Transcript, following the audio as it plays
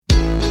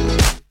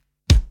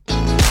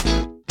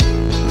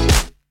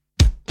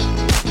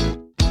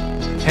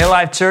Hey,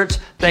 Life Church,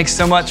 thanks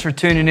so much for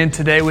tuning in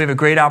today. We have a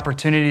great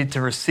opportunity to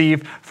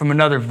receive from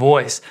another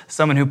voice,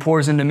 someone who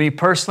pours into me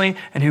personally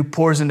and who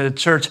pours into the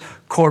church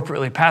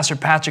corporately. Pastor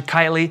Patrick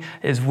Kitely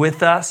is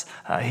with us.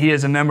 He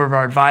is a member of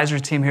our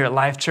advisory team here at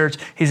Life Church.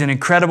 He's an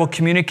incredible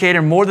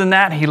communicator. More than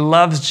that, he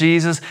loves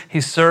Jesus, he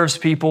serves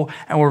people,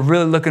 and we're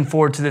really looking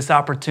forward to this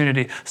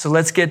opportunity. So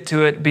let's get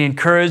to it, be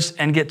encouraged,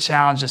 and get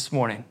challenged this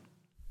morning.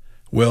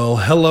 Well,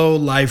 hello,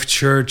 Life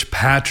Church.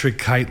 Patrick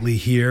Kitely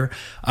here.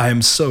 I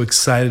am so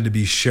excited to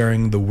be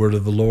sharing the word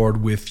of the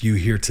Lord with you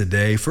here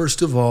today.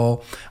 First of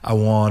all, I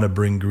want to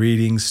bring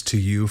greetings to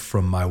you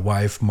from my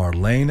wife,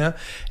 Marlena,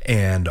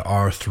 and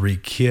our 3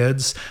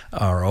 kids.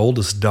 Our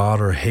oldest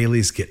daughter,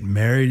 Haley's getting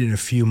married in a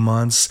few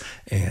months,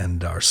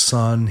 and our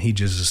son, he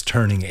just is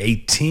turning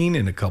 18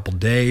 in a couple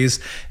days.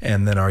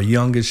 And then our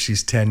youngest,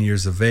 she's 10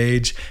 years of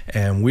age,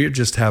 and we're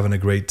just having a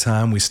great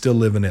time. We still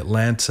live in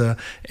Atlanta,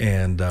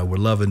 and we're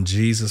loving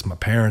Jesus. My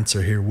parents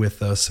are here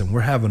with us, and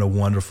we're having a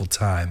wonderful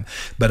time.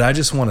 But I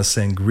just want to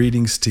send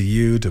greetings to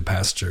you, to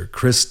Pastor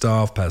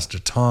Christoph, Pastor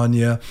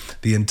Tanya,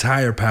 the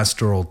entire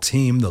pastoral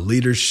team, the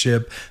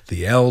leadership,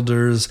 the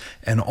elders,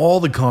 and all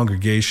the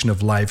congregation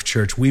of Life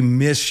Church. We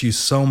miss you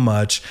so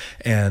much,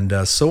 and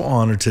so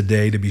honored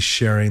today to be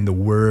sharing the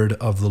word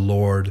of the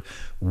Lord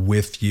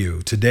with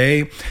you.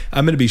 Today,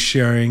 I'm going to be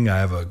sharing, I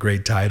have a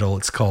great title.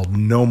 It's called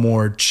No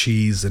More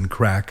Cheese and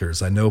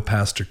Crackers. I know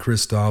Pastor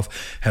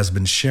Christoph has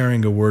been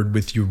sharing a word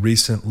with you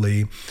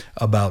recently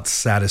about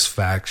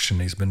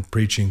satisfaction. He's been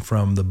preaching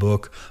from the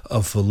book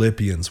of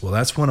Philippians. Well,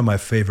 that's one of my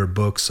favorite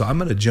books, so I'm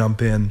going to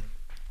jump in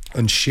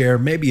and share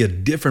maybe a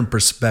different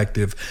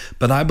perspective,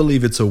 but I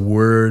believe it's a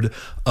word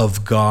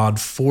of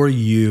God for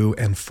you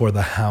and for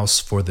the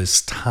house for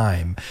this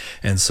time.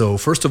 And so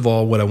first of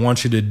all, what I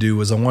want you to do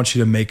is I want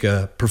you to make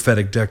a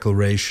prophetic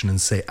declaration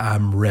and say,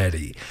 I'm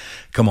ready.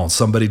 Come on,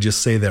 somebody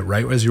just say that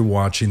right as you're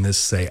watching this.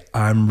 Say,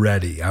 I'm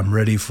ready. I'm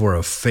ready for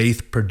a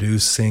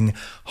faith-producing,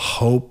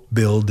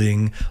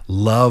 hope-building,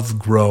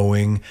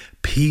 love-growing,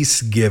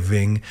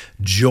 peace-giving,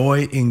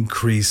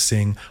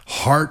 joy-increasing,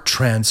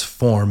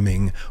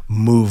 heart-transforming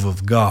move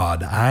of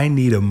God. I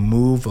need a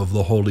move of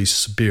the Holy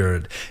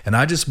Spirit. And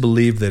I just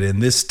believe that in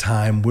this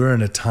time, we're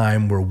in a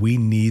time where we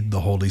need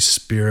the Holy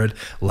Spirit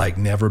like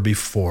never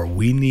before.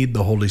 We need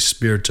the Holy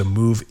Spirit to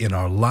move in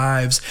our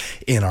lives,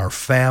 in our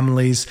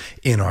families,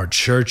 in our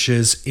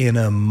churches, in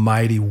a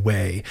mighty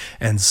way.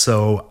 And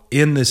so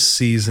in this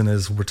season,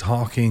 as we're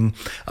talking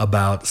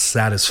about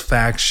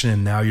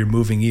satisfaction, now you're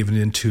moving even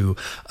into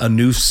a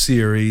new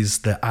series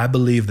that I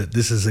believe that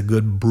this is a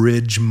good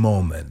bridge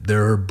moment.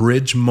 There are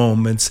bridge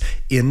moments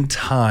in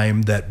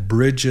time that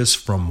bridge us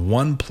from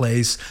one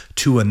place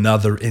to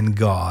another in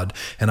God.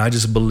 And I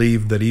just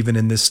believe that even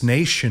in this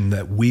nation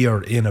that we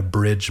are in a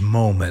bridge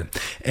moment,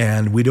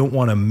 and we don't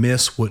want to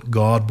miss what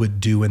God would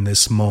do in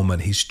this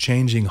moment. He's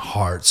changing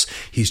hearts.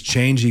 He's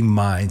changing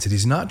minds. And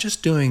he's not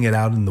just doing it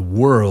out in the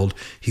world.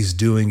 He's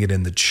doing it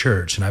in the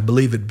church. And I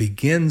believe it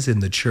begins in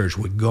the church.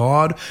 What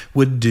God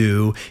would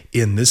do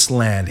in this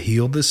land,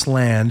 heal this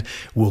land,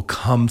 will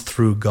come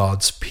through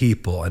God's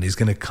people. And he's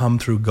going to come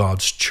through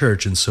God's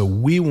church. And so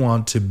we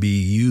want to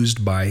be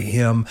used by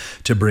him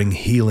to bring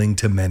healing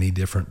to many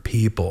different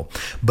people.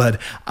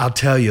 But I'll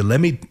tell you,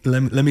 let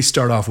me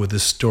start off with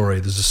this story.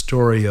 There's a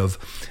story of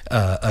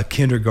a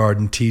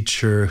kindergarten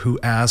teacher who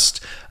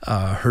asked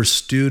her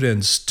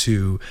students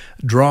to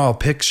draw a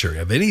picture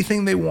of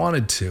anything they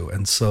wanted to.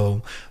 And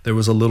so there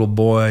was a little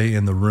boy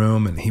in the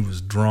room, and he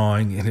was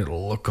drawing, and he had a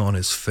look on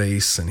his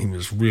face, and he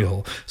was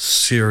real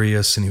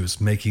serious, and he was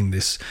doing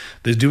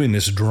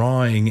this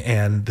drawing,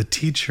 and the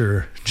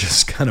teacher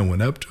just kind of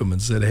went up to him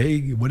and said,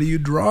 "Hey, what are you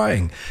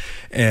drawing?"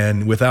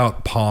 And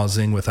without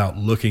pausing, without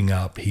looking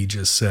up, he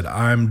just said,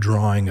 "I'm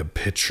drawing a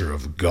picture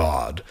of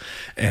God."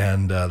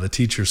 And the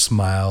teacher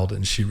smiled,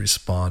 and she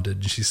responded,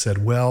 and she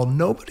said, "Well,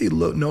 nobody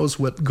knows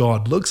what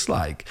God looks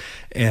like."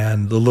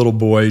 And the little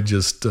boy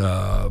just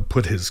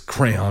put his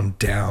crayon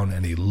down,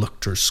 and he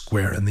looked her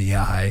square in the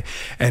eye,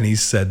 and he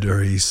said to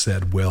her,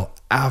 "Well,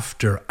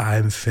 after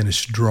I'm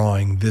finished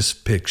drawing this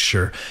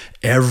picture,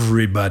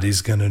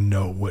 everybody's going to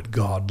know what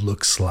God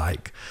looks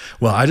like."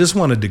 Well, I just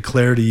want to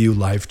declare to you,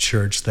 Life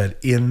Church, that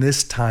in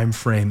this time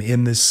frame,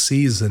 in this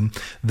season,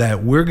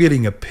 that we're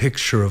getting a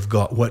picture of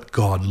God, what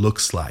God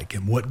looks like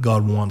and what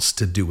God wants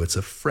to do. It's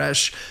a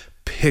fresh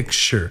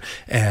picture.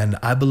 And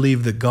I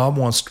believe that God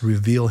wants to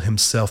reveal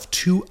himself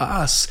to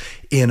us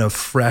in a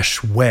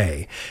fresh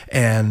way.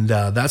 And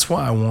that's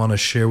why I want to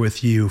share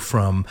with you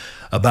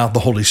about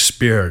the Holy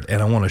Spirit.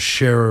 And I want to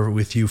share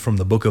with you from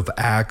the book of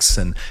Acts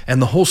and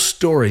the whole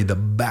story, the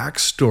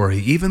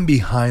backstory, even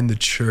behind the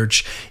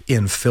church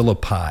in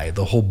Philippi,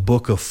 the whole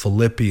book of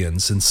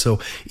Philippians. And so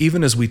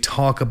even as we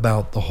talk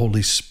about the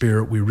Holy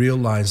Spirit, we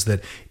realize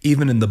that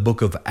even in the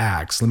book of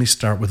Acts, let me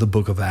start with the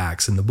book of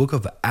Acts. In the book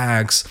of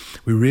Acts,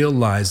 we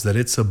realize that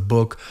it's a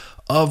book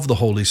of the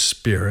Holy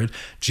Spirit.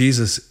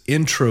 Jesus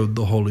introed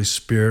the Holy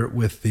Spirit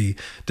with the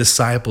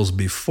disciples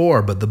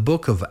before, but the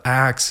book of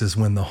Acts is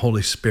when the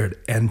Holy Spirit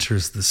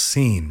enters the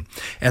scene.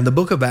 And the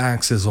book of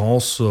Acts is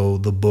also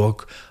the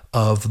book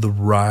of the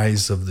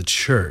rise of the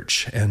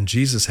church. And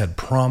Jesus had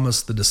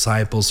promised the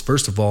disciples,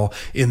 first of all,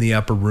 in the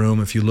upper room,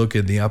 if you look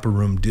at the upper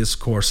room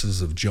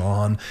discourses of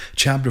John,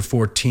 chapter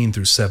 14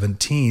 through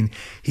 17,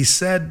 he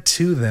said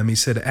to them, he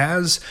said,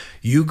 as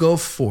you go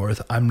forth,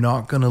 I'm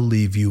not going to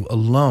leave you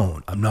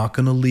alone. I'm not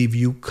going to leave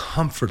you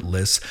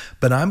comfortless,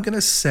 but I'm going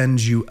to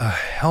send you a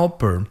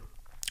helper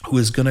who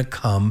is going to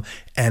come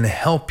and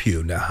help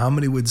you. Now, how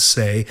many would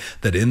say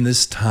that in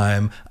this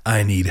time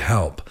I need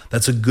help?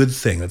 That's a good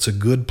thing. That's a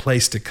good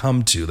place to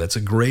come to. That's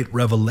a great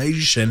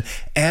revelation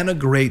and a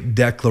great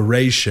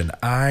declaration.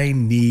 I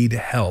need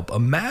help.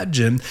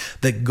 Imagine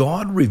that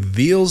God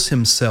reveals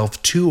himself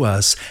to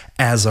us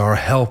as our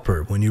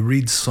helper. When you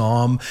read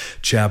Psalm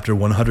chapter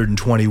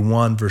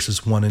 121,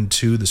 verses 1 and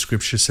 2, the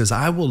scripture says,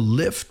 I will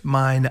lift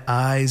mine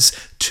eyes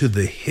to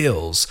the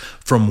hills,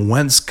 from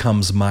whence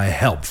comes my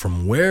help?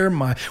 From where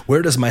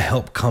does my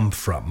help come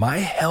from? My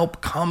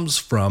help comes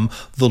from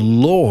the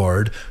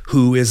Lord,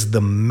 who is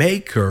the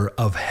maker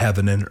of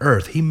heaven and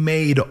earth. He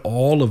made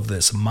all of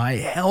this. My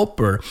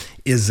helper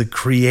is the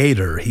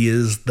creator. He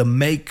is the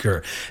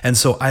maker. And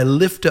so I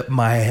lift up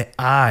my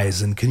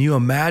eyes, and can you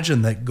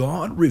imagine that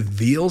God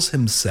reveals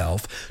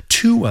himself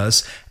to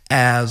us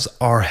as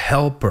our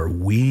helper?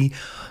 We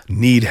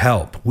need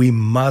help. We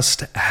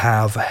must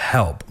have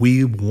help.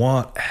 We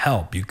want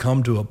help. You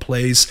come to a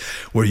place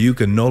where you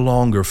can no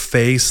longer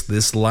face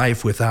this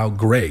life without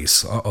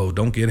grace.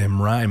 Don't get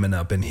him rhyming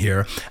up in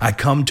here. I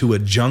come to a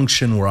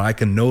junction where I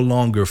can no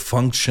longer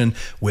function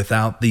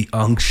without the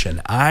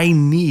unction. I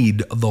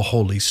need the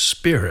Holy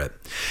Spirit.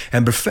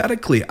 And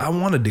prophetically, I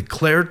want to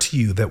declare to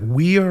you that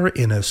we are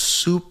in a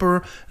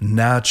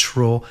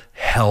supernatural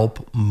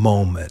help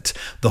moment.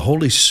 The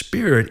Holy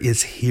Spirit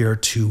is here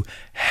to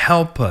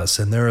help us.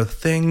 And there are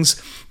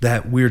things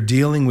that we're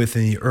dealing with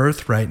in the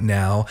earth right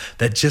now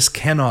that just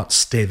cannot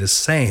stay the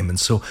same. And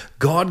so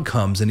God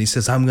comes and he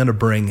says, I'm going to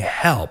bring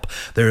help.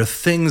 There are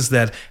things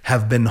that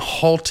have been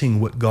halting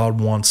what God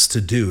wants to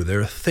do.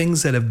 There are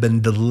things that have been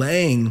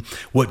delaying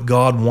what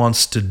God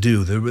wants to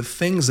do. There were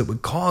things that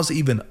would cause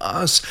even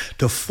us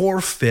to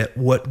forfeit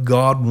what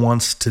God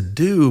wants to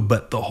do,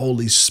 but the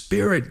Holy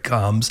Spirit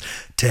comes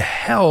to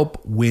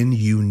help when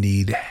you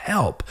need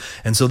help.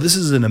 And so this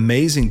is an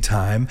amazing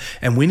time,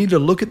 and we need to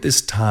look at this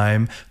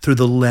time through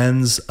the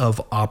lens of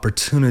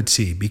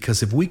opportunity,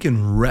 because if we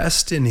can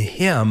rest in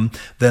him,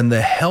 then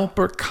the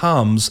helper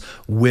comes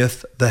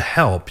with the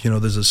help. You know,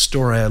 there's a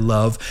story I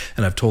love,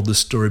 and I've told this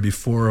story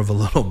before, of a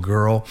little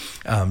girl.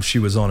 She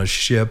was on a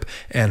ship,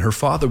 and her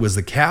father was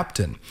the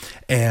captain.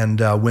 And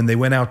when they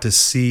went out to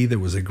sea, there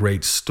was a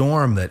great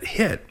storm that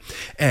hit,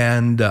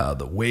 and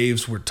the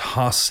waves were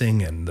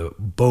tossing, and the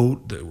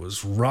boat that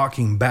was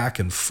rocking back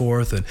and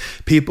forth, and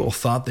people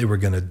thought they were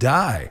going to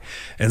die.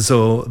 And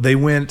so they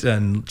went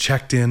and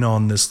checked in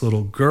on this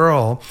little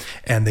girl,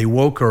 and they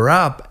woke her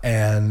up,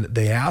 and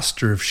they asked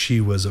her if she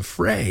was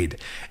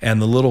afraid.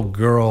 And the little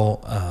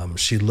girl,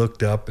 she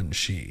looked up and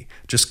she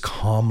just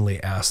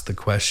calmly asked the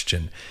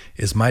question,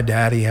 is my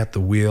daddy at the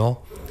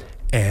wheel?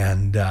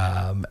 And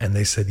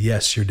they said,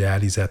 yes, your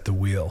daddy's at the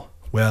wheel.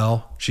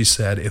 Well, she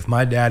said, if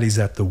my daddy's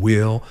at the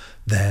wheel,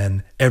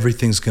 then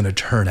everything's going to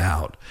turn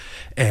out.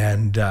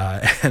 And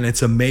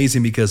it's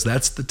amazing, because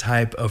that's the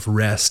type of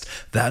rest,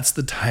 that's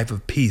the type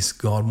of peace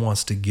God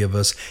wants to give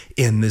us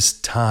in this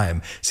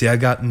time. See, I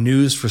got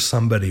news for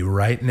somebody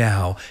right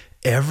now.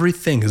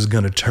 Everything is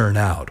going to turn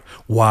out.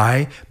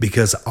 Why?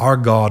 Because our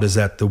God is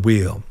at the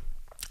wheel.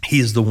 He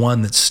is the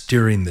one that's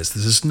steering this.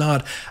 This is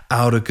not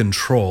out of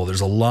control. There's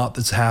a lot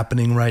that's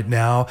happening right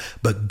now,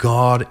 but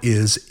God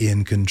is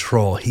in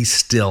control. He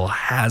still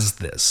has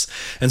this.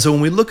 And so when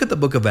we look at the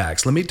book of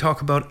Acts, let me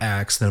talk about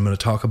Acts, then I'm going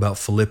to talk about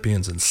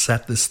Philippians and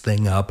set this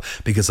thing up,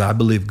 because I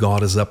believe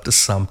God is up to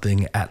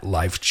something at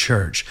Life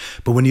Church.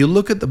 But when you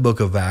look at the book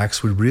of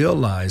Acts, we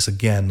realize,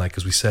 again, like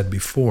as we said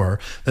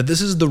before, that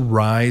this is the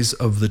rise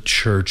of the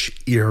church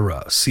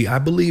era. See, I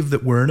believe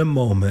that we're in a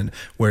moment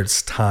where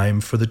it's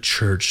time for the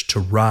church to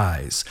rise.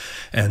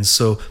 And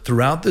so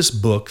throughout this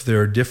book,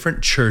 there are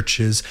different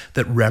churches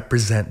that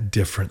represent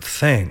different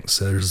things.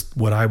 There's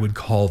what I would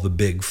call the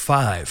big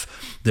five.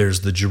 There's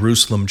the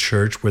Jerusalem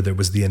church, where there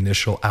was the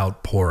initial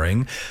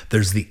outpouring.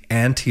 There's the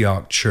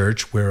Antioch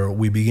church, where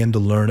we begin to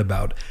learn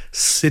about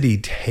city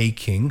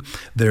taking.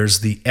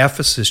 There's the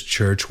Ephesus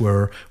church,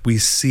 where we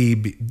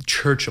see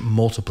church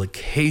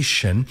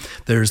multiplication.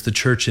 There's the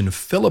church in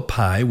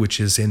Philippi, which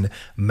is in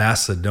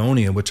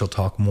Macedonia, which I'll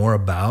talk more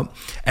about.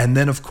 And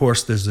then, of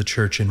course, there's the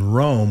church in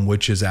Rome,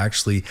 which is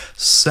actually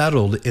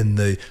settled in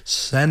the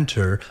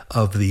center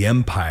of the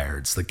empire.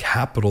 It's the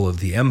capital of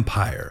the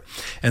empire.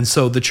 And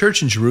so the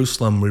church in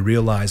Jerusalem, we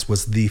realize,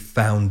 was the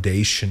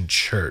foundation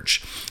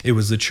church. It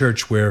was the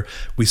church where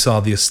we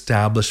saw the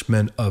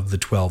establishment of the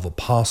 12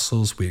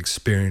 apostles. We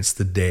experienced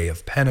the day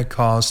of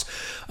Pentecost,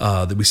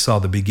 that we saw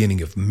the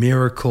beginning of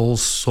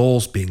miracles,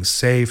 souls being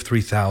saved,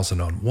 3,000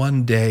 on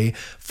one day,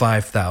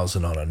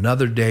 5,000. On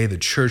another day, the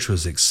church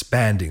was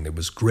expanding. There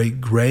was great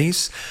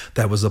grace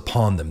that was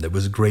upon them. There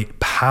was great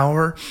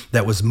power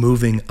that was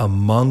moving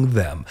among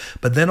them.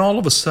 But then all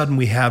of a sudden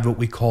we have what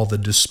we call the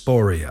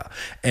dysphoria,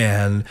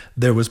 and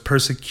there was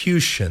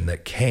persecution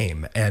that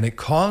came, and it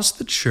caused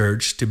the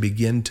church to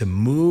begin to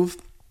move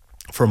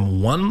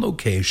from one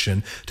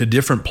location to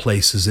different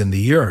places in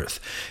the earth.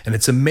 And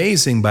it's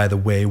amazing, by the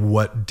way,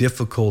 what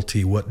difficult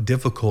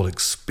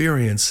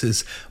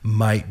experiences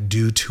might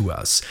do to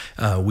us.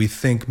 We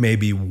think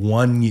maybe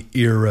one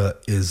era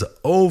is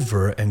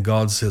over, and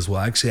God says, well,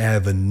 actually, I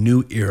have a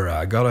new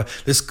era.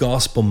 This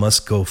gospel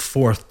must go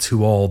forth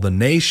to all the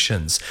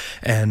nations.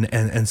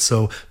 And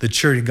so the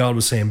church, God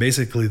was saying,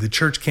 basically, the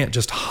church can't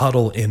just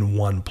huddle in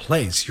one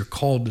place. You're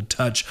called to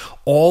touch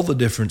all the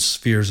different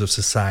spheres of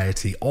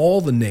society,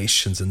 all the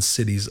nations and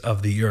cities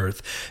of the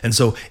earth. And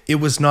so it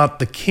was not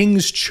the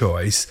king's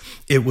choice,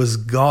 it was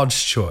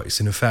God's choice.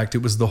 And in fact,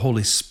 it was the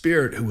Holy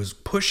Spirit who was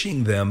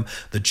pushing them,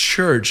 the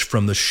church,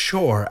 from the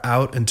shore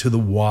out into the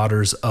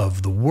waters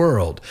of the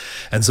world.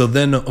 And so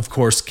then, of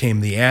course,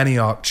 came the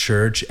Antioch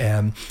church,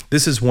 and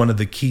this is one of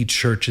the key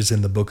churches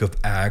in the book of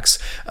Acts.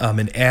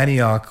 In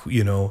Antioch,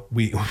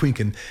 we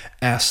can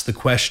ask the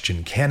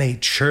question, can a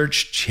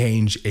church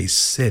change a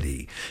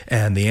city?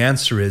 And the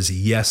answer is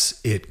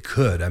yes, it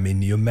could. I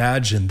mean, you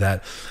imagine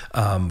that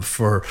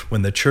for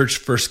when the church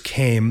first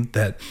came,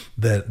 that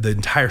the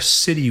entire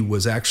city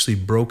was actually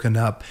broken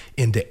up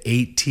into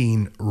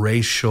 18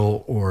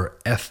 racial or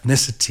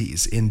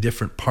ethnicities in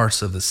different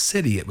parts of the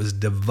city. It was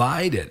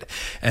divided.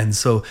 And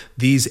so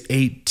these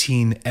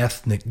 18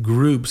 ethnic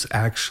groups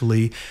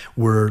actually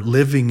were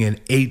living in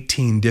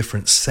 18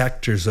 different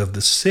sectors of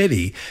the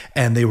city,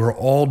 and they were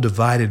all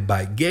divided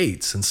by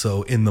gates. And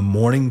so in the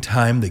morning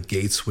time, the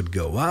gates would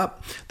go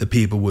up, the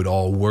people would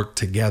all work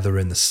together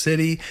in the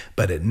city,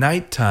 but at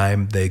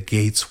nighttime, the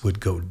gates would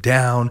go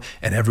down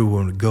and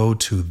everyone would go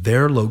to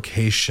their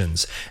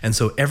locations. And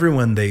so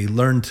they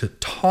learned to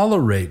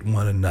tolerate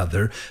one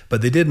another,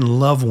 but they didn't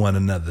love one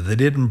another. They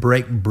didn't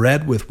break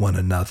bread with one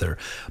another.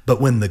 But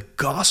when the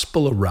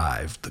gospel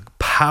arrived, the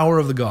power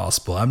of the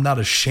gospel, I'm not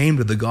ashamed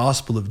of the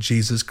gospel of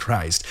Jesus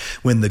Christ.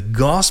 When the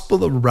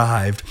gospel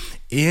arrived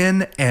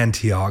in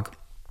Antioch,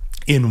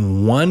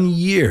 in 1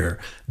 year,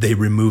 they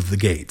removed the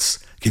gates.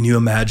 Can you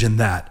imagine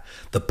that?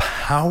 The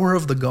power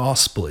of the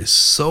gospel is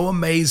so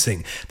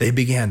amazing. They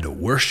began to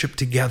worship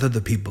together.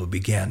 The people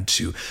began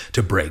to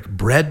break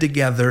bread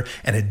together.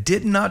 And it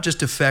did not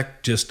just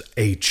affect just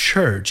a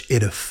church,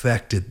 it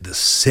affected the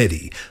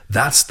city.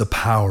 That's the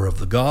power of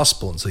the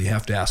gospel. And so you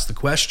have to ask the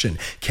question,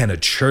 can a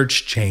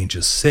church change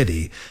a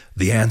city?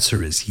 The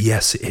answer is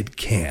yes, it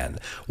can.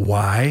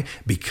 Why?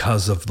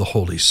 Because of the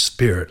Holy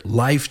Spirit.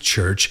 Life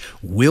Church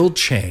will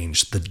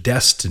change the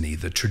destiny,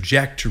 the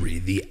trajectory,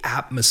 the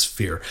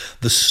atmosphere,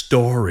 the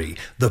story,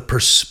 the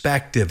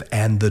perspective,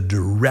 and the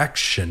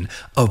direction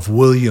of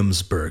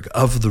Williamsburg,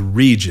 of the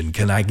region.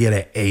 Can I get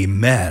an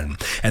amen?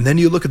 And then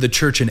you look at the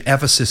church in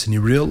Ephesus and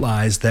you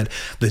realize that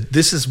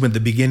this is when the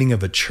beginning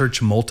of a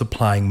church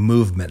multiplying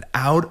movement.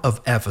 Out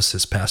of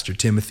Ephesus, Pastor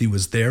Timothy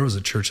was there. It was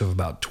a church of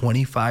about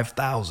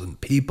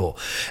 25,000 people.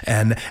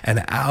 And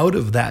out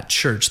of that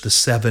church, the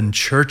 7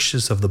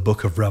 churches of the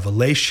book of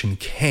Revelation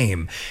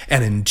came.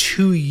 And in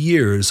 2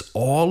 years,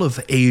 all of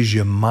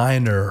Asia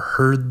Minor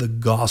heard the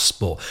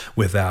gospel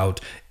without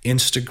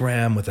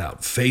Instagram,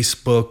 without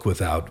Facebook,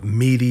 without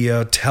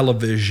media,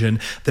 television.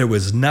 There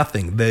was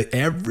nothing.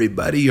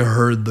 Everybody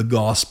heard the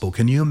gospel.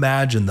 Can you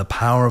imagine the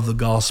power of the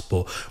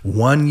gospel?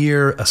 1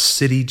 year, a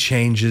city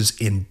changes.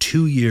 In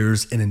 2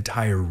 years, an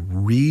entire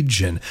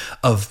region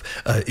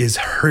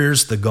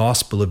hears the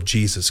gospel of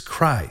Jesus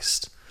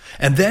Christ.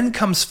 And then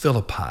comes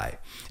Philippi.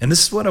 And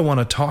this is what I want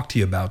to talk to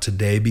you about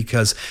today,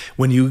 because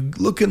when you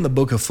look in the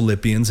book of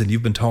Philippians, and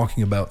you've been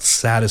talking about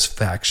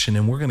satisfaction,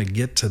 and we're going to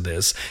get to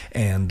this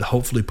and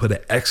hopefully put an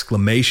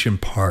exclamation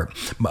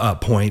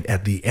point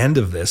at the end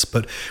of this.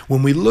 But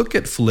when we look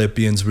at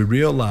Philippians, we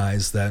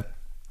realize that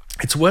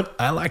it's what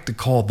I like to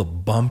call the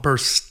bumper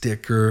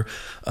sticker,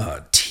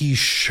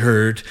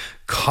 t-shirt,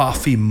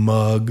 coffee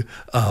mug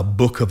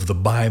book of the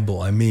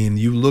Bible. I mean,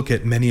 you look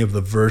at many of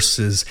the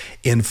verses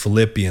in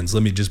Philippians.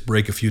 Let me just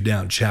break a few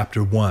down.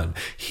 Chapter 1,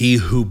 he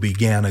who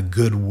began a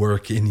good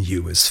work in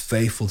you is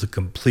faithful to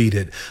complete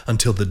it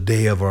until the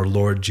day of our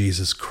Lord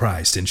Jesus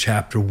Christ. In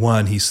chapter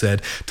 1, he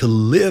said, to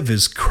live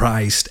is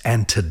Christ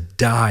and to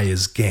die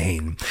is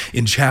gain.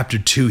 In chapter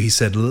 2, he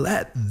said,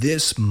 let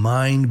this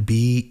mind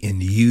be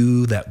in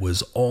you that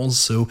was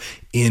also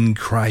in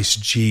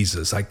Christ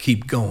Jesus. I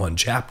keep going.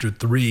 Chapter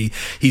 3,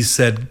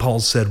 Paul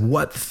said,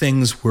 what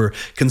things were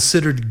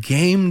considered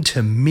gain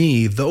to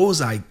me, those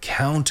I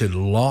counted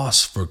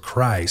loss for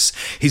Christ.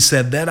 He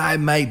said that I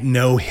might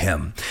know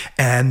him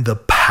and the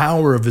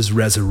power of his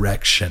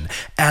resurrection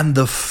and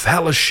the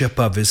fellowship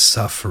of his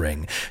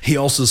suffering. He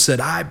also said,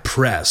 I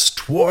press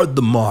toward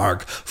the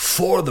mark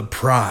for the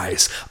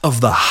prize of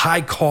the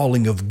high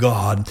calling of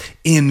God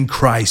in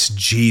Christ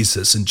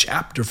Jesus. In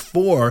chapter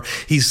 4,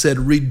 he said,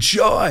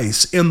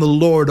 rejoice in the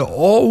Lord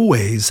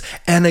always.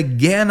 And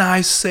again,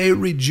 I say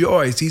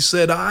rejoice. He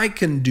said, I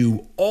can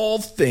do all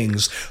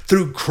things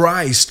through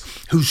Christ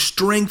who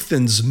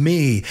strengthens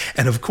me.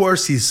 And of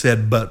course, he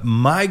said, but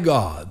my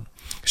God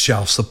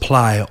shall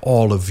supply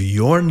all of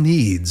your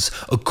needs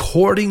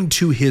according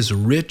to his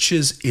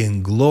riches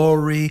in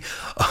glory,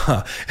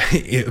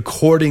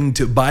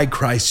 by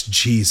Christ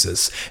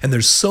Jesus. And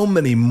there's so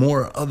many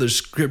more other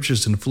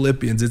scriptures in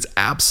Philippians. It's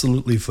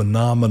absolutely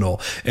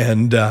phenomenal.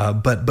 And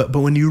but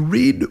when you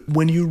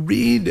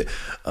read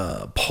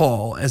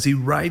Paul as he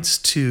writes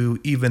to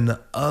even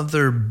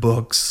other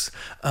books,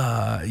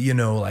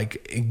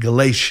 like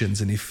Galatians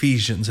and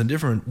Ephesians and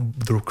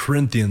the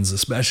Corinthians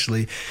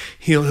especially,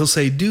 he'll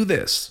say, do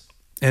this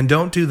and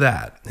don't do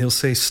that. He'll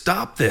say,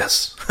 stop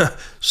this,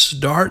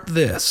 start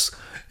this.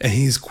 And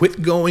he's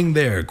quit going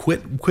there,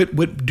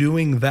 quit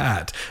doing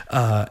that,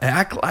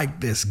 act like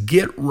this,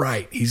 get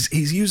right.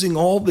 He's using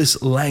all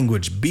this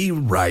language, be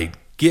right,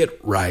 get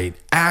right,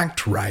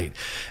 act right.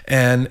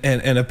 And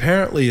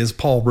apparently as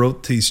Paul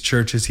wrote to these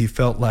churches, he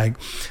felt like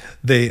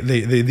they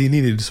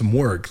needed some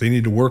work. They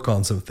needed to work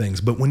on some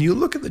things. But when you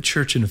look at the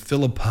church in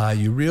Philippi,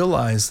 you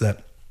realize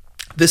that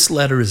this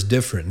letter is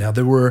different. Now,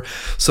 there were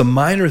some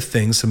minor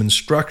things, some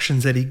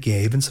instructions that he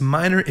gave, and some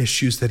minor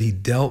issues that he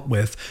dealt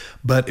with,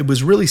 but it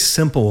was really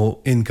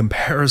simple in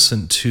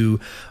comparison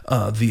to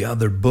the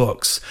other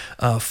books.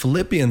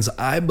 Philippians,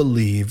 I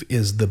believe,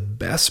 is the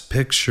best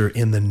picture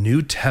in the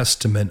New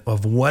Testament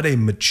of what a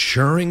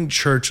maturing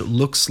church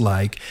looks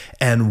like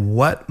and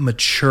what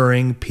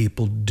maturing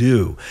people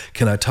do.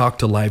 Can I talk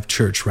to Life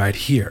Church right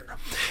here?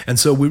 And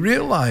so we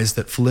realize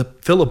that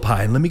Philippi,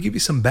 and let me give you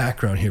some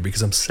background here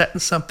because I'm setting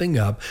something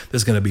up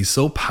that's going to be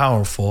so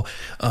powerful,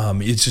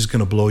 it's just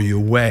going to blow you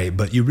away.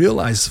 But you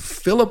realize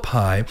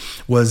Philippi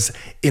was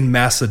in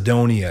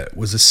Macedonia. It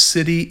was a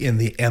city in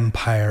the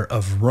Empire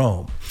of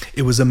Rome.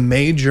 It was a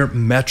major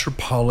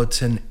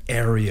metropolitan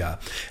area,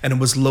 and it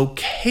was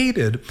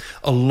located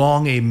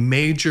along a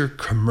major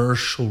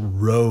commercial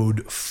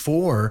road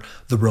for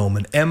the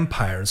Roman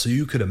Empire. And so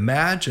you could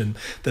imagine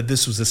that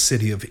this was a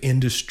city of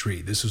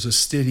industry. This was a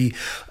city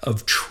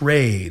of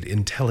trade,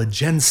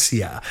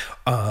 intelligentsia.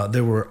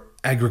 There were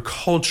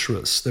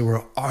agriculturists, there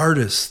were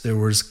artists, there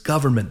was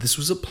government. This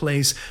was a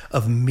place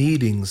of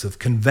meetings, of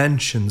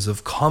conventions,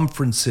 of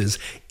conferences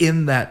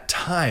in that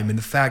time. In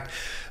fact,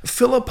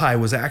 Philippi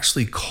was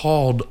actually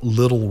called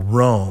Little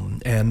Rome,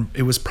 and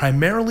it was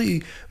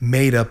primarily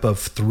made up of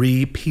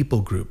three people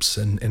groups.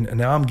 And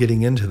now I'm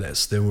getting into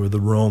this. There were the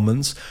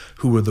Romans,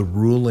 who were the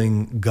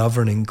ruling,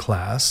 governing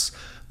class.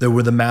 There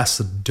were the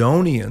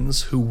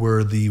Macedonians, who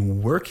were the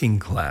working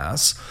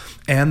class,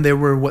 and there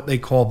were what they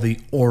called the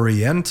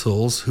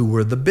Orientals, who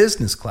were the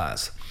business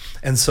class.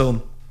 And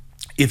so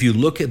if you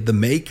look at the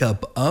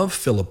makeup of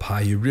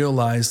Philippi, you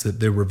realize that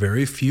there were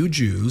very few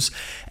Jews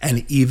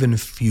and even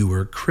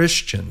fewer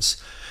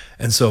Christians.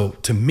 And so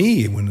to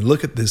me, when you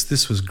look at this,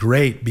 this was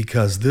great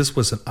because this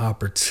was an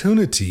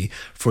opportunity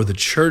for the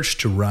church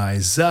to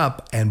rise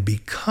up and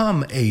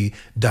become a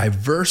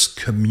diverse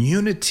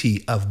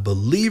community of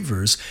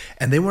believers.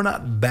 And they were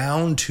not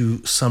bound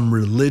to some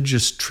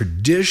religious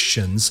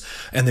traditions,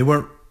 and they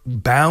weren't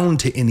bound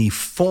to any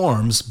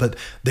forms, but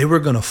they were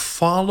going to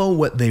follow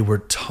what they were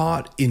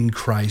taught in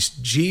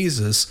Christ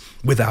Jesus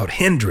without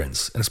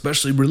hindrance, and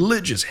especially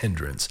religious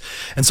hindrance.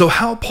 And so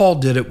how Paul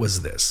did it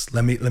was this.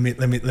 Let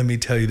me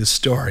tell you the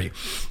story.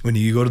 When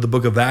you go to the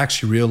book of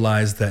Acts, you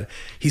realize that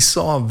he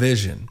saw a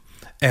vision.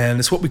 And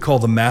it's what we call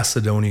the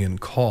Macedonian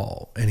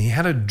call. And he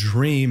had a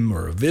dream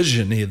or a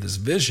vision. He had this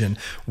vision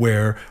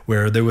where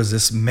there was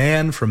this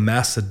man from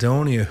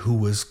Macedonia who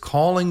was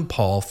calling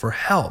Paul for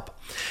help.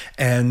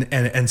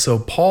 And so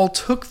Paul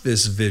took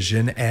this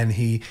vision and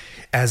he,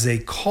 as a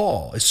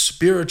call, a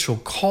spiritual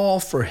call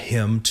for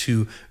him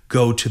to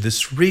go to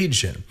this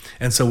region.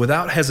 And so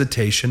without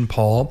hesitation,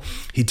 Paul,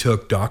 he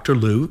took Dr.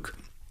 Luke,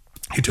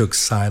 he took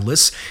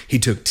Silas, he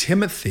took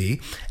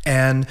Timothy,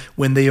 and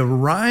when they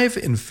arrive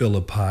in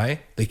Philippi,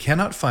 they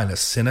cannot find a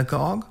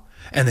synagogue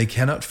and they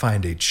cannot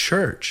find a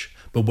church.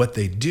 But what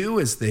they do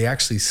is they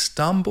actually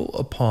stumble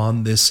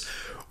upon this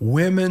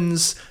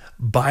women's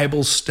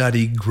Bible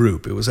study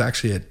group. It was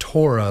actually a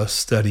Torah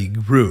study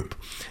group.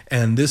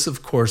 And this,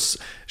 of course,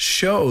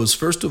 shows,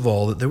 first of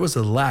all, that there was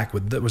a lack,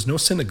 there was no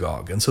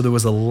synagogue. And so there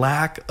was a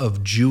lack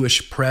of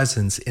Jewish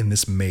presence in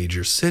this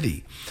major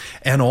city.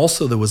 And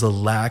also there was a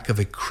lack of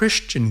a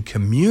Christian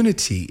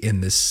community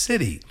in this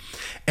city.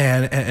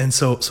 And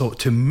so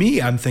to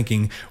me, I'm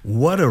thinking,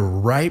 what a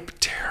ripe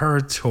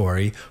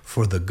territory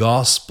for the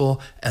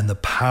gospel and the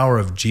power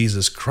of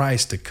Jesus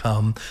Christ to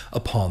come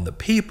upon the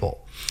people.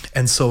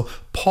 And so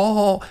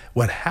Paul,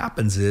 what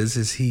happens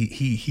is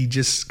he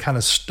just kind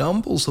of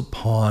stumbles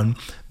upon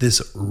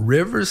this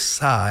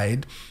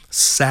riverside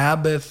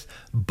Sabbath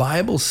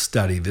Bible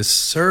study, this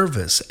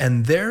service.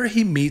 And there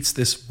he meets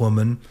this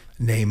woman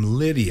named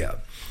Lydia.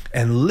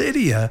 And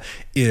Lydia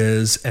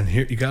is, and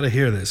here you got to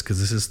hear this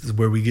because this is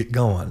where we get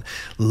going.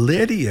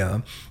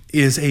 Lydia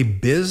is a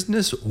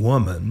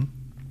businesswoman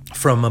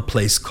from a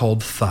place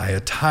called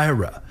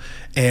Thyatira.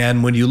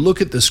 And when you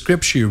look at the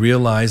scripture, you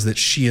realize that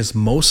she is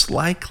most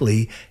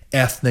likely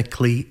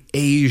ethnically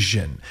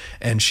Asian,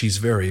 and she's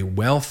very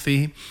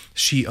wealthy.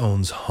 She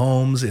owns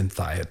homes in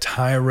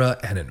Thyatira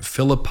and in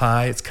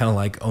Philippi. It's kind of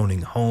like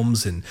owning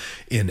homes in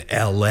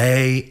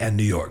LA and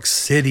New York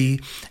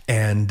City.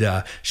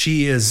 And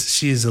she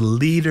is a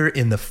leader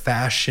in the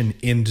fashion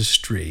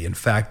industry. In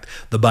fact,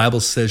 the Bible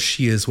says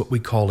she is what we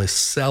call a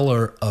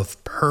seller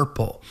of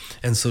purple.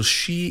 And so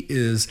she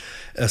is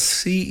a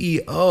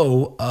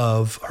CEO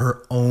of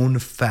her own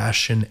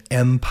fashion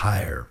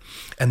empire.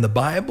 And the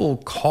Bible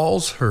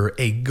calls her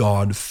a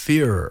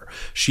God-fearer.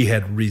 She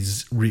had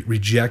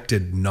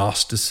rejected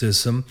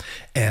Gnosticism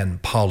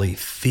and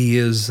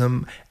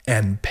polytheism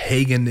and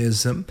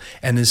paganism,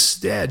 and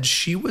instead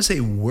she was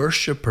a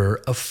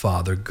worshiper of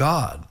Father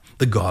God,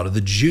 the God of the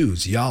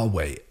Jews,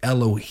 Yahweh,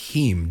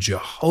 Elohim,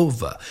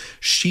 Jehovah.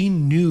 She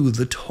knew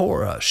the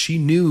Torah. She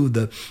knew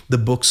the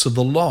books of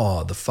the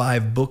law, the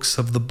 5 books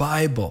of the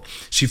Bible.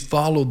 She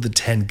followed the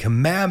 10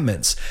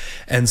 Commandments.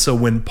 And so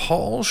when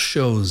Paul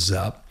shows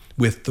up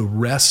with the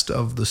rest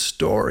of the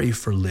story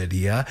for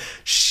Lydia,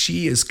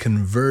 she is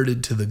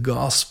converted to the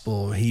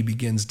gospel. He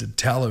begins to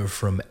tell her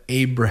from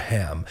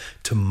Abraham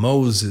to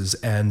Moses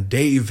and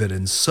David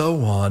and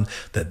so on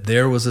that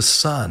there was a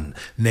son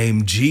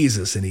named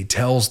Jesus, and he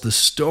tells the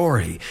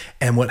story.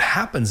 And what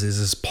happens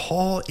is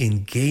Paul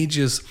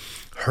engages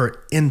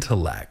her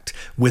intellect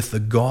with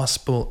the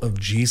gospel of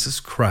Jesus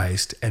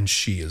Christ, and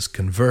she is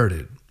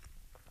converted.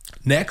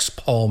 Next,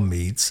 Paul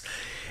meets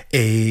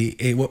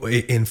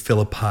in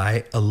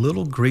Philippi, a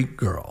little Greek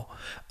girl.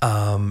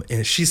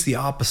 And she's the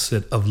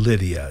opposite of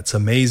Lydia. It's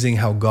amazing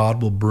how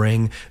God will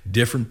bring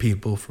different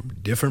people from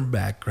different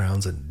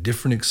backgrounds and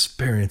different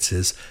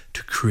experiences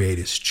to create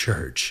his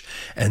church.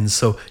 And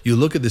so you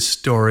look at this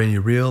story and you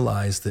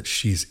realize that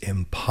she's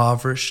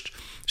impoverished,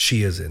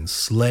 she is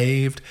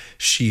enslaved,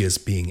 she is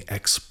being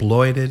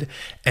exploited.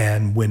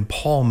 And when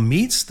Paul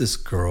meets this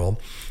girl,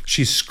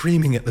 she's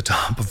screaming at the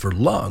top of her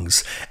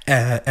lungs.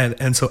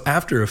 And so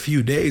after a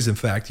few days, in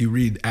fact, you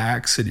read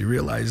Acts and you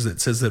realize that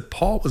it says that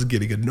Paul was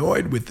getting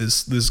annoyed with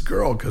this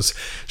girl because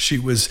she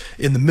was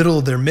in the middle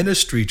of their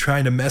ministry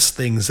trying to mess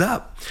things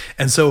up.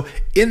 And so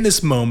in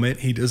this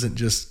moment, he doesn't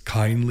just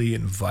kindly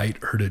invite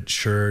her to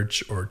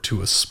church or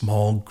to a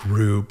small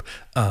group.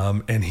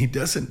 And he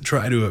doesn't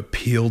try to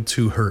appeal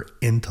to her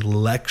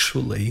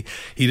intellectually.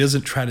 He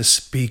doesn't try to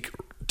speak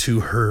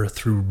to her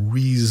through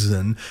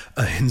reason.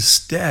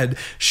 Instead,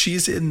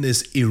 she's in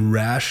this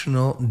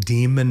irrational,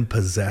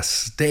 demon-possessed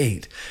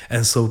state.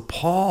 And so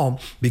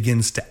Paul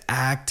begins to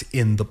act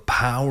in the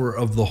power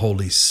of the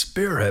Holy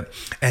Spirit,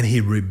 and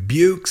he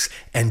rebukes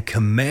and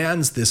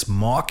commands this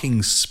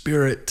mocking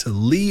spirit to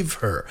leave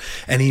her.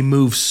 And he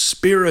moves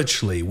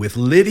spiritually. With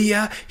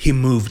Lydia, he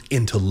moved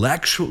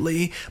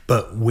intellectually,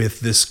 but with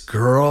this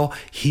girl,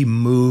 he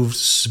moved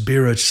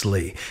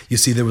spiritually. You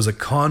see, there was a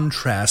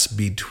contrast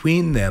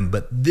between them,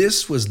 but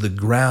this was the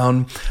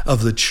ground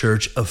of the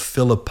church of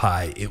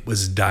Philippi. It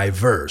was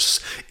diverse.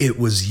 It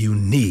was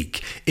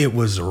unique. It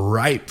was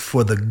ripe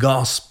for the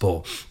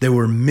gospel. There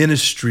were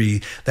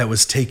ministry that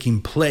was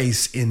taking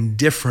place in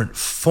different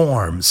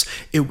forms.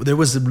 There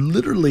was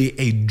literally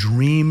a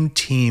dream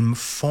team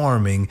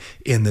forming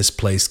in this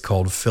place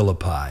called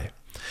Philippi.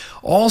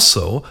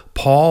 Also,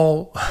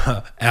 Paul,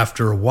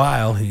 after a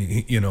while,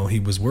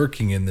 he was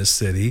working in this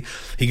city.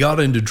 He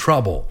got into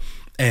trouble.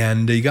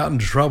 And he got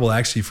into trouble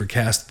actually for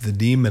casting the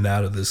demon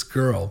out of this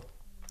girl.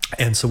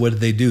 And so what did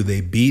they do? They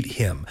beat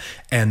him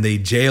and they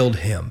jailed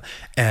him.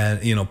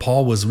 And,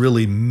 Paul was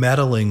really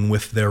meddling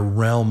with their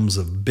realms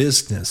of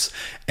business.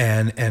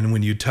 And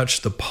when you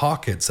touch the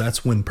pockets,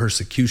 that's when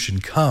persecution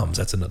comes.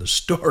 That's another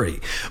story.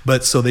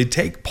 But so they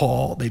take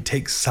Paul, they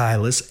take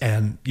Silas,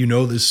 and you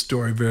know this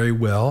story very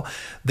well.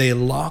 They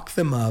lock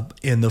them up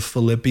in the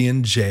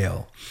Philippian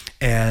jail.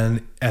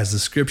 And as the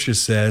scripture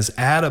says,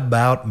 at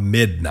about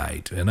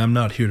midnight, and I'm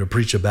not here to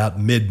preach about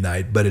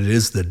midnight, but it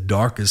is the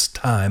darkest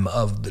time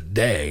of the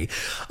day.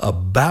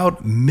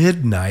 About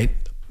midnight,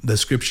 the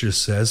scripture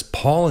says,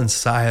 Paul and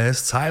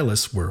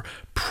Silas were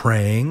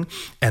praying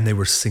and they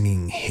were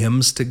singing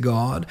hymns to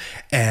God,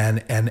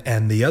 and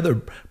the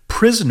other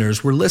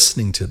prisoners were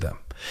listening to them.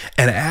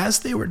 And as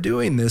they were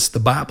doing this, the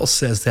Bible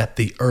says that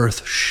the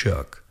earth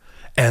shook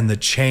and the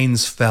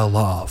chains fell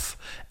off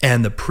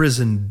and the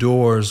prison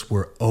doors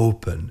were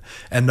open.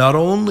 And not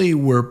only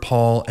were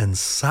Paul and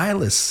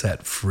Silas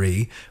set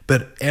free,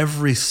 but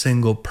every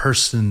single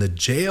person in the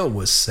jail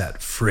was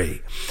set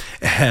free.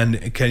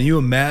 And can you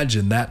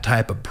imagine that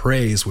type of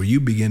praise where you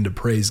begin to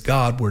praise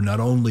God, where not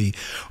only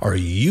are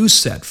you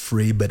set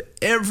free, but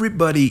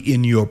everybody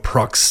in your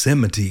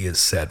proximity is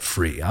set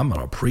free? I'm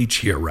going to preach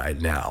here right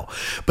now.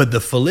 But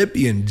the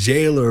Philippian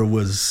jailer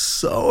was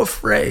so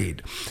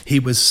afraid.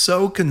 He was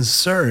so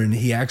concerned,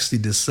 he actually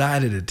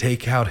decided to take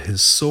take out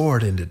his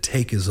sword and to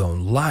take his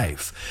own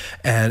life.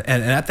 And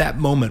at that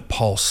moment,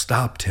 Paul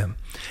stopped him.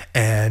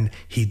 And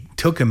he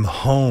took him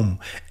home,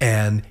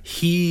 and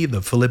he,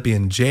 the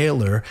Philippian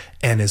jailer,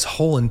 and his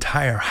whole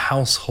entire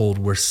household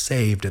were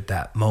saved at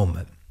that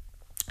moment.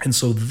 And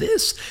so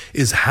this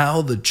is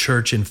how the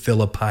church in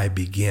Philippi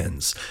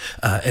begins.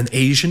 An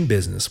Asian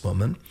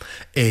businesswoman,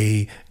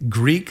 a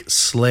Greek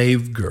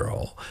slave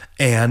girl,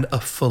 and a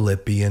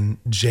Philippian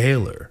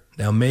jailer.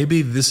 Now,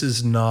 maybe this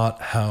is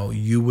not how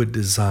you would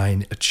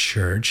design a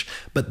church,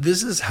 but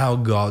this is how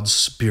God's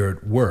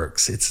Spirit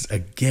works. It's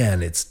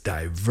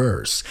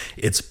diverse,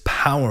 it's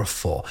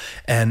powerful.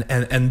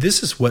 And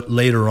this is what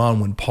later on,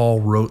 when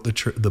Paul wrote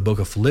the book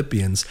of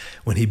Philippians,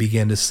 when he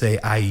began to say,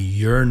 I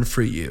yearn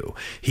for you.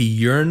 He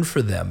yearned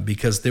for them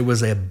because there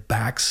was a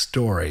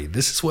backstory.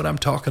 This is what I'm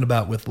talking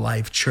about with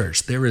Life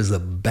Church. There is a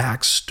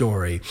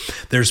backstory.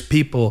 There's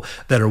people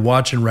that are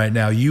watching right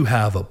now. You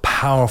have a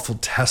powerful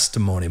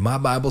testimony. My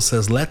Bible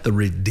says, let the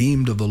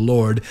redeemed of the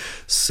Lord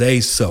say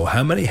so.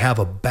 How many have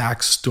a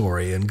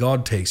backstory? And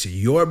God takes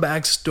your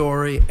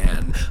backstory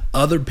and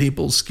other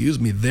people's,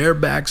 their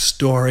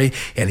backstory,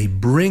 and he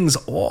brings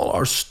all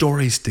our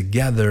stories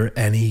together,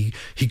 and he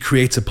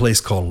creates a place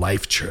called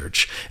Life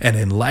Church. And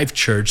in Life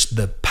Church,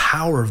 the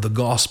power of the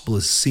gospel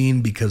is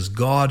seen because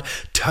God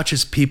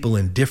touches people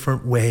in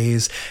different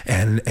ways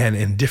and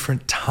in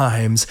different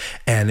times.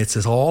 And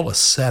it's all a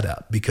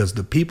setup, because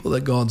the people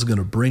that God's going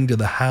to bring to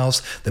the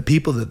house, the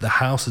people that the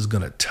house is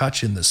going to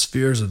touch in the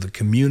spheres of the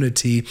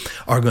community,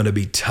 are going to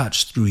be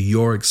touched through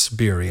your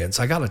experience.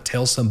 I got to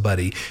tell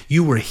somebody,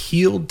 you were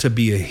healed to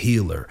be a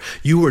healer.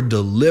 You were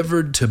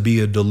delivered to be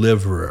a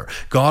deliverer.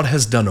 God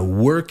has done a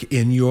work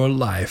in your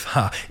life.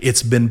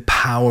 It's been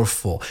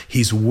powerful.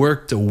 He's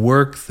worked a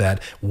work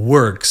that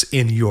works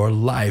in your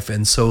life.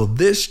 And so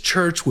this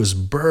church was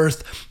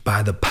birthed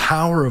by the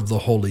power of the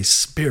Holy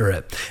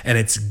Spirit, and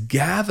it's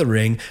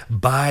gathering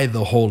by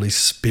the Holy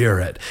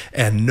Spirit.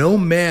 And no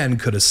man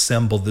could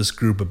assemble this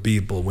group of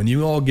people. When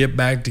you all get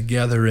back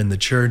together in the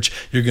church,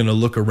 you're going to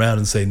look around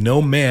and say,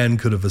 no man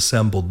could have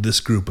assembled this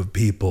group of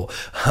people.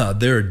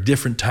 There are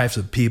different types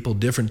of people,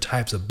 different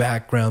types of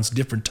backgrounds,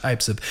 different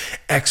types of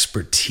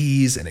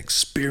expertise and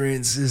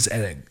experiences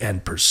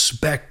and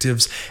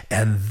perspectives.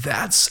 And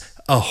that's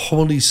a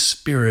Holy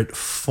Spirit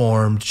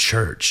formed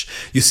church.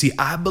 You see,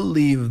 I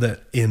believe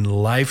that in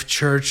Life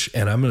Church,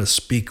 and I'm going to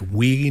speak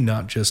we,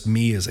 not just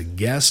me as a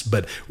guest,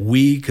 but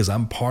we, because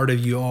I'm part of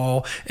you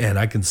all and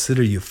I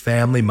consider you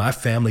family. My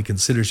family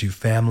considers you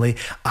family.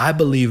 I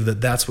believe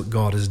that that's what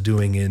God is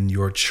doing in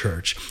your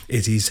church,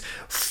 is he's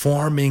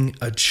forming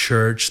a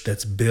church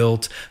that's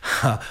built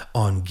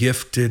on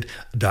gifted,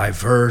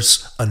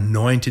 diverse,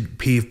 anointed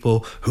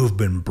people who've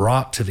been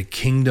brought to the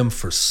kingdom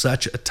for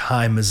such a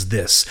time as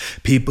this.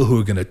 People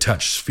who are going to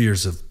touch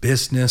spheres of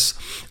business,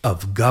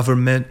 of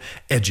government,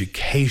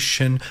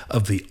 education,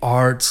 of the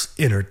arts,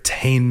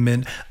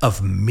 entertainment,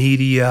 of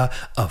media,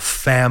 of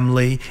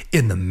family,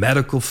 in the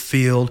medical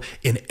field,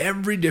 in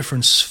every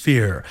different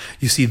sphere.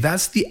 You see,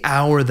 that's the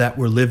hour that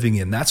we're living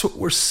in. That's what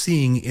we're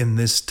seeing in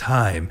this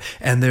time.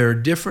 And there are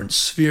different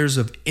spheres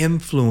of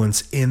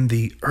influence in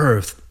the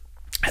earth.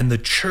 And the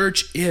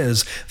church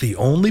is the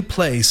only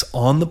place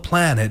on the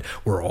planet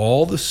where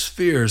all the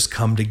spheres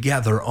come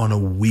together on a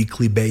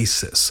weekly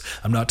basis.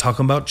 I'm not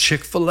talking about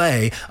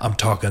Chick-fil-A. I'm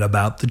talking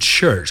about the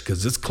church,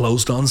 because it's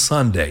closed on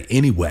Sunday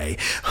anyway.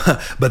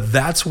 But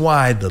that's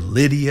why the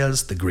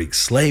Lydias, the Greek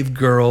slave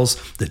girls,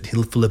 the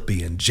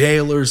Philippian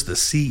jailers, the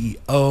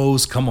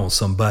CEOs, come on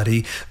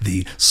somebody,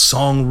 the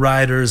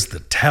songwriters, the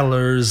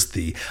tellers,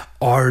 the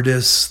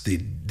artists, the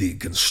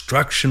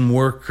construction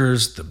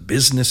workers, the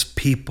business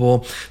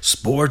people,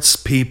 sports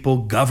people,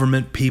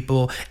 government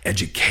people,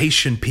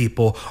 education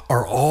people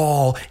are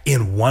all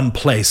in one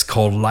place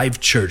called Life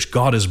Church.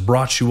 God has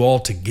brought you all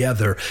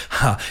together.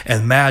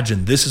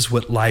 Imagine this is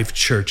what Life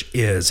Church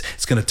is.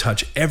 It's going to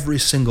touch every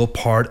single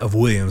part of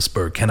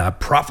Williamsburg. Can I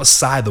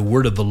prophesy the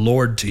word of the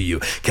Lord to you?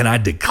 Can I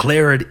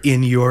declare it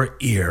in your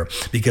ear?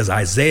 Because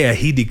Isaiah,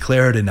 he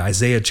declared in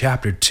Isaiah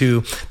chapter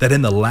 2 that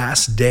in the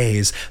last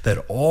days that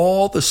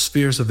all the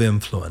spheres of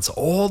influence,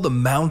 all the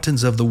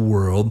mountains of the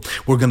world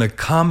were going to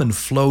come and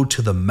flow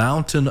to the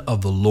mountain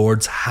of the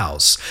Lord's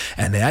house.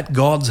 And at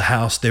God's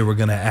house, they were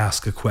going to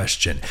ask a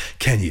question.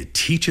 Can you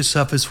teach us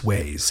of his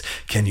ways?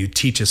 Can you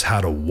teach us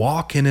how to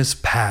walk in his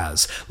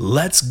paths?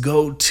 Let's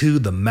go to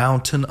the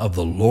mountain of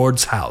the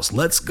Lord's house.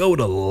 Let's go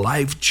to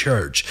Life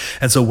Church.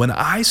 And so when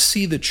I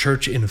see the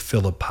church in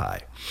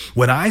Philippi,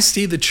 when I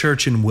see the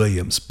church in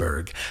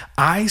Williamsburg,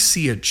 I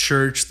see a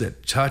church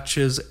that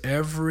touches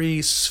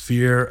every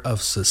sphere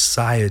of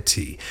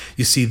society.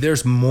 You see,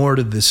 there's more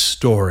to this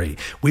story.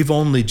 We've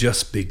only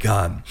just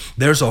begun.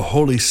 There's a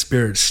Holy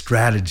Spirit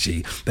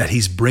strategy that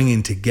he's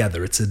bringing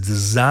together. It's a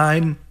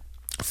design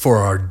for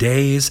our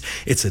days.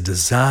 It's a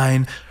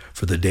design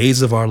for the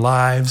days of our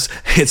lives.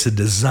 It's a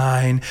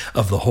design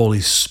of the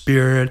Holy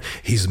Spirit.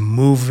 He's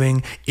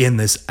moving in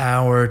this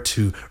hour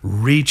to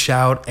reach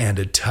out and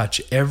to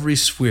touch every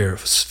sphere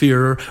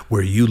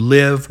where you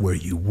live, where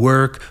you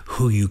work,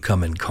 who you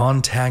come in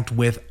contact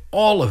with.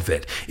 all of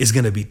it is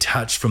going to be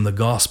touched from the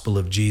gospel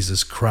of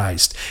Jesus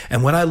Christ.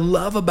 And what I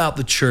love about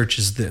the church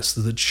is this: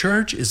 the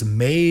church is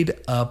made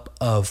up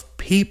of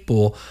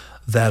people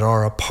that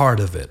are a part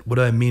of it. What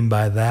do I mean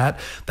by that?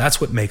 That's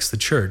what makes the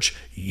church.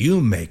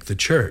 You make the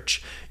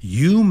church.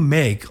 You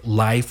make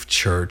Life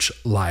Church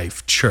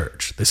Life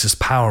Church. This is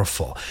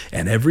powerful.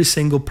 And every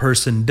single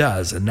person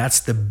does. And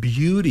that's the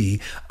beauty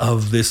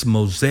of this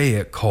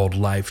mosaic called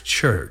Life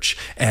Church.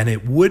 And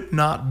it would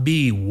not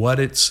be what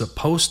it's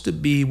supposed to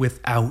be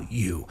without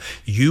you.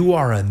 You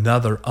are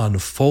another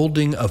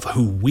unfolding of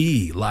who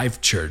we,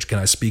 Life Church, can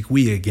I speak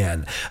we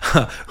again,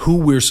 who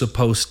we're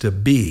supposed to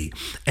be.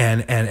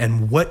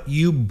 And what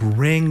you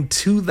bring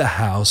to the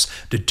house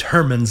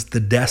determines the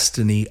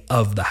destiny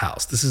of the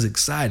house. This is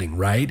exciting,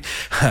 right?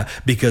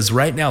 Because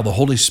right now the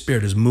Holy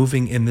Spirit is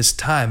moving in this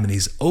time, and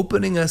He's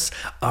opening us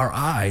our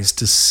eyes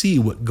to see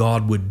what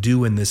God would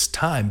do in this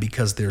time,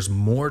 because there's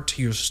more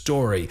to your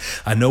story.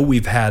 I know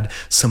we've had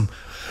some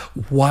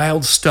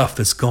wild stuff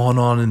that's gone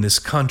on in this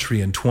country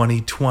in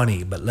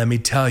 2020, but let me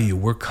tell you,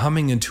 we're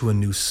coming into a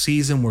new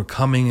season. We're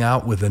coming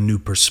out with a new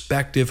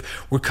perspective.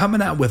 We're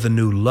coming out with a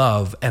new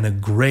love and a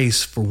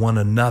grace for one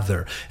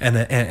another, and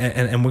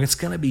it's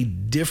going to be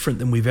different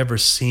than we've ever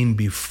seen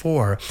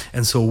before.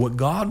 And so what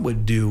God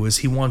would do is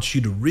He wants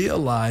you to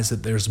realize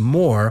that there's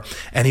more,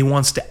 and He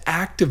wants to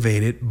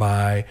activate it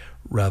by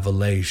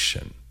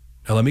revelation.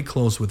 Now let me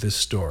close with this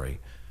story,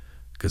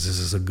 because this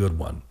is a good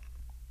one.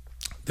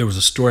 There was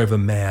a story of a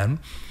man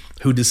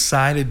who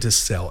decided to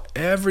sell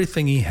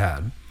everything he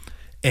had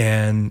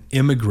and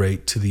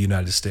immigrate to the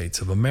United States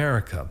of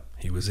America.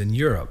 He was in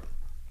Europe,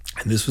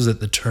 and this was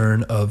at the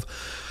turn of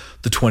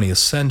the 20th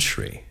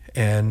century.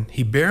 And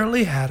he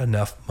barely had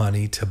enough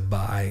money to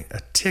buy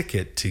a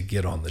ticket to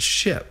get on the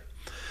ship.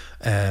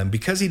 And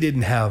because he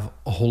didn't have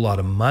a whole lot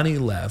of money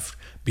left,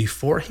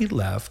 before he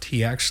left,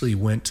 he actually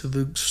went to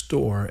the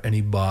store and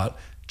he bought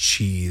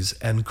cheese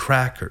and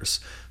crackers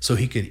so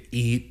he could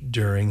eat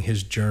during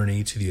his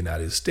journey to the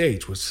United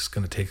States, which is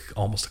going to take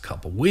almost a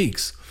couple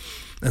weeks.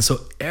 And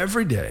so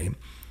every day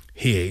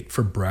he ate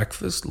for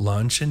breakfast,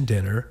 lunch, and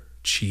dinner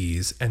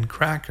cheese and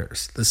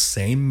crackers, the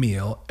same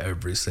meal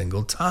every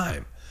single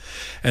time.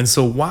 And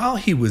so while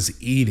he was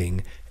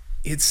eating,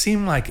 it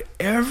seemed like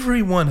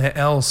everyone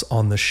else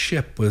on the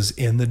ship was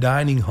in the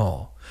dining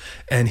hall.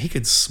 And he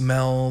could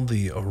smell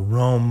the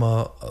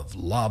aroma of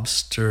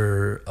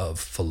lobster, of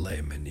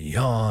filet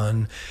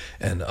mignon,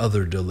 and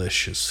other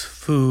delicious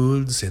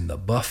foods in the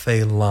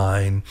buffet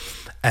line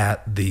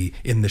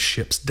in the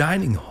ship's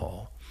dining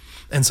hall.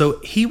 And so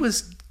he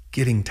was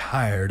getting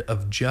tired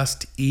of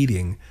just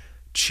eating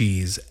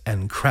cheese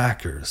and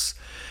crackers.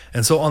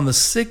 And so on the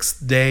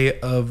 6th day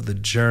of the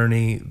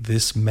journey,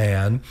 this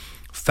man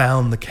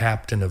found the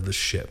captain of the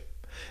ship.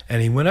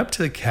 And he went up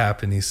to the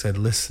captain. He said,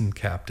 "Listen,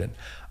 Captain,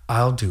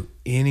 I'll do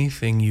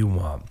anything you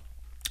want.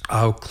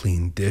 I'll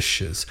clean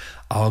dishes.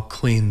 I'll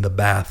clean the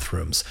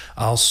bathrooms.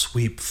 I'll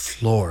sweep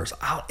floors.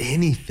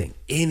 Anything.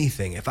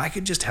 If I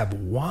could just have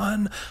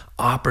one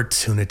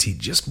opportunity,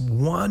 just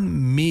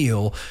one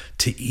meal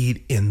to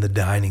eat in the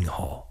dining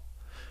hall."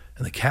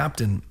 And the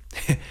captain,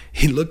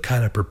 he looked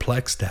kind of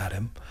perplexed at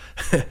him.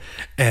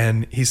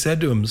 And he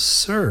said to him,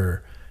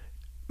 "Sir,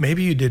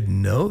 maybe you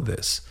didn't know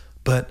this,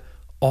 but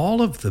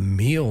all of the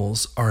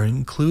meals are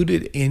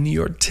included in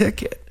your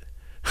ticket."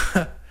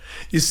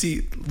 You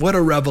see, what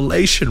a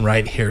revelation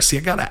right here. See, I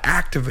got to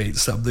activate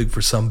something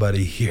for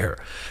somebody here.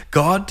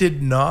 God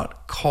did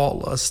not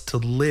call us to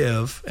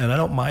live, and I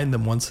don't mind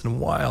them once in a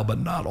while, but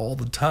not all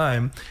the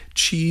time,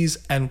 cheese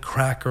and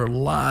cracker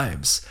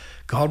lives.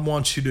 God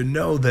wants you to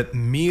know that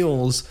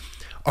meals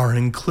are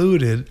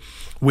included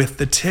with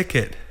the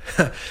ticket.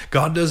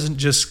 God doesn't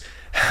just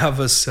have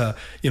us,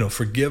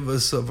 forgive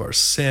us of our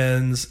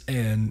sins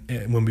and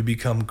when we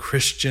become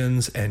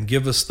Christians, and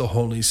give us the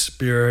Holy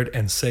Spirit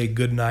and say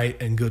good night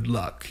and good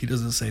luck. He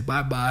doesn't say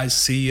bye-bye,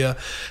 see ya,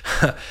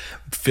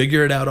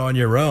 figure it out on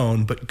your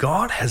own. But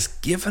God has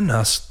given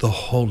us the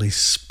Holy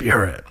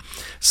Spirit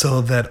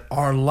so that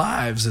our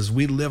lives, as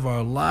we live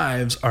our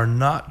lives, are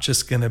not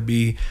just going to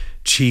be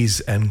cheese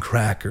and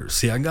crackers.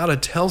 See, I got to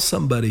tell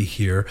somebody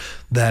here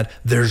that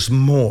there's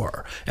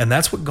more. And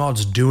that's what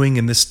God's doing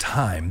in this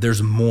time.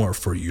 There's more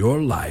for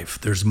your life.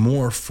 There's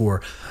more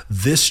for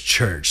this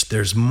church.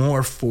 There's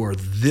more for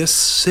this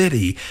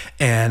city,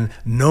 and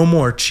no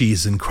more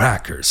cheese and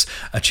crackers.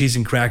 Cheese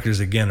and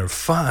crackers, again, are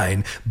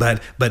fine,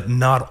 but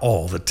not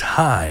all the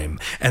time.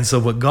 And so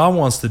what God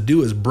wants to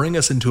do is bring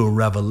us into a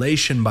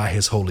revelation by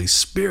His Holy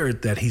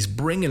Spirit that He's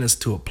bringing us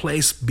to a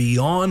place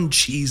beyond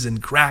cheese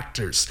and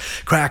crackers.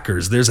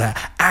 There's an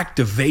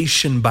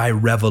activation by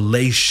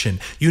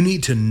revelation. You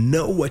need to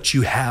know what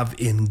you have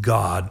in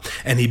God.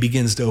 And He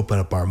begins to open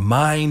up our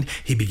mind.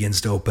 He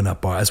begins to open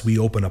up as we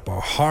open up our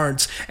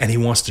hearts, and He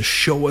wants to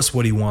show us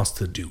what He wants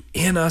to do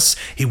in us.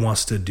 He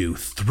wants to do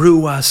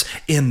through us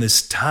in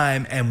this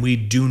time, and we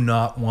do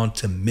not want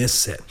to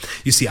miss it.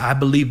 You see, I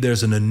believe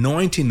there's an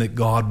anointing that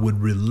God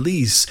would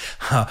release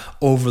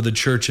over the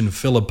church in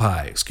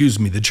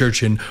the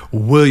church in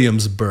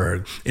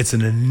Williamsburg. It's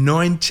an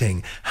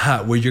anointing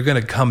where you're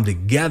going to come come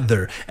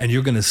together and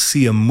you're going to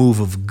see a move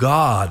of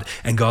God.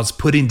 And God's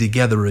putting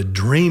together a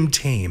dream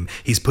team.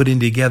 He's putting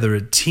together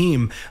a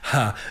team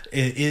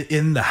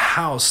in the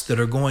house that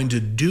are going to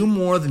do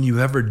more than you've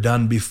ever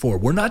done before.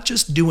 We're not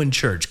just doing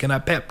church. Can I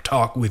pep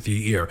talk with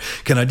you here?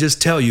 Can I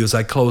just tell you as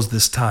I close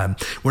this time,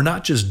 we're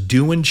not just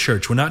doing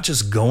church. We're not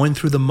just going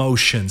through the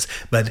motions,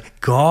 but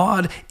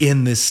God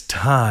in this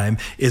time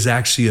is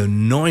actually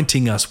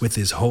anointing us with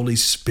his Holy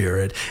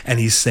Spirit. And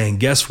he's saying,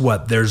 guess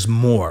what? There's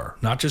more,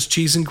 not just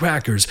cheese and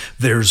crackers.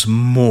 There's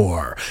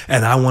more.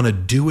 And I want to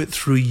do it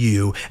through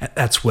you. And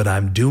that's what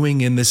I'm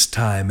doing in this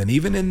time. And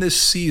even in this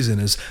season,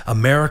 as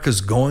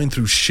America's going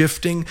through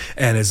shifting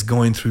and is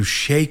going through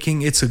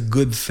shaking, it's a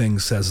good thing,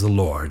 says the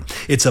Lord.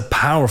 It's a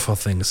powerful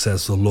thing,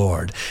 says the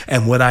Lord.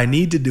 And what I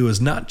need to do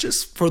is not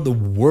just for the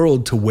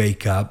world to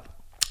wake up,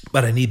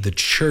 but I need the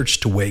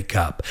church to wake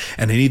up,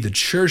 and I need the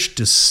church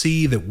to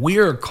see that we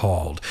are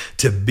called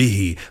to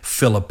be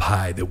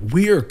Philippi, that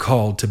we are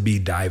called to be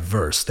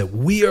diverse, that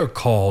we are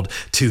called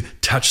to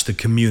touch the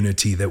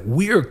community, that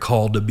we are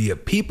called to be a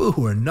people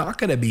who are not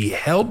going to be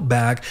held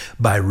back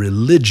by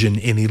religion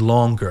any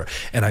longer.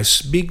 And I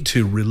speak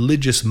to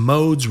religious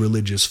modes,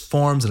 religious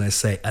forms, and I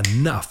say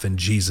enough in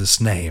Jesus'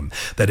 name,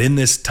 that in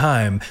this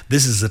time,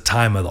 this is a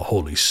time of the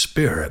Holy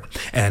Spirit.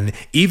 And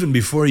even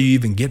before you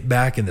even get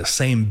back in the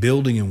same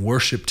building and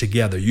worship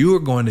together, you are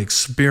going to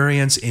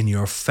experience in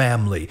your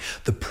family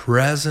the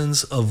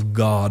presence of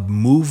God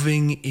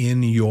moving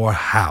in your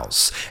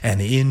house and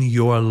in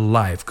your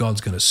life. God's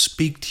going to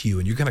speak to you,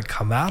 and you're going to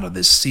come out of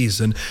this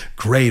season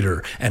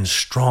greater and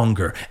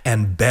stronger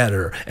and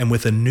better and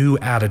with a new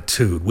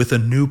attitude, with a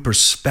new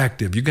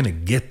perspective. You're going to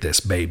get this,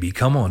 baby.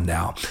 Come on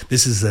now.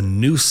 This is a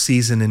new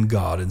season in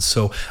God. And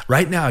so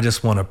right now, I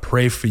just want to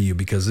pray for you,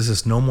 because this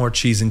is no more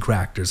cheese and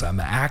crackers. I'm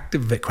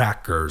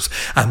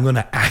going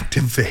to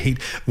activate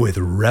with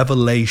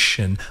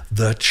revelation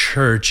the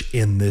church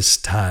in this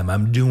time.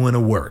 I'm doing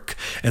a work.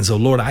 And so,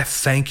 Lord, I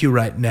thank you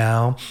right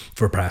now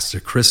for Pastor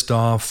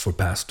Christoph, for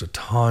Pastor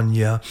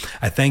Tanya.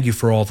 I thank you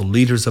for all the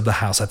leaders of the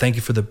house. I thank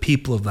you for the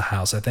people of the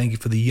house. I thank you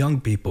for the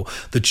young people,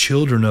 the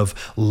children of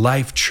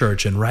Life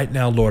Church. And right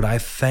now, Lord, I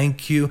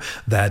thank you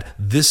that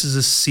this is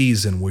a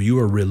season where you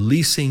are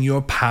releasing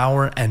your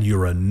power and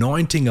your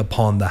anointing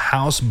upon the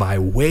house by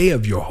way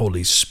of your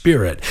Holy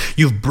Spirit.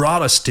 You've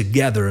brought us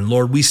together, and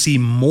Lord, we see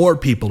more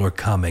people are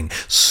coming.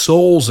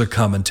 Souls are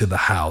coming to the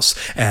house.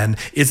 And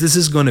this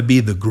is going to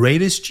be the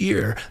greatest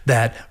year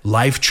that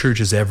Life Church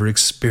has ever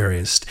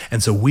experienced.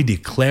 And so we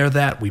declare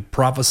that, we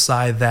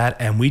prophesy that,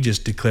 and we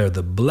just declare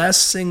the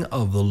blessing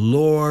of the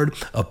Lord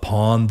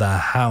upon the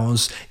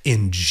house.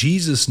 In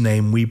Jesus'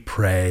 name we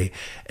pray.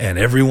 And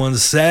everyone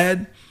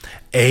said,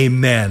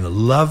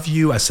 amen. Love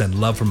you. I send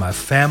love for my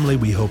family.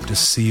 We hope to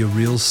see you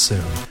real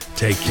soon.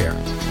 Take care.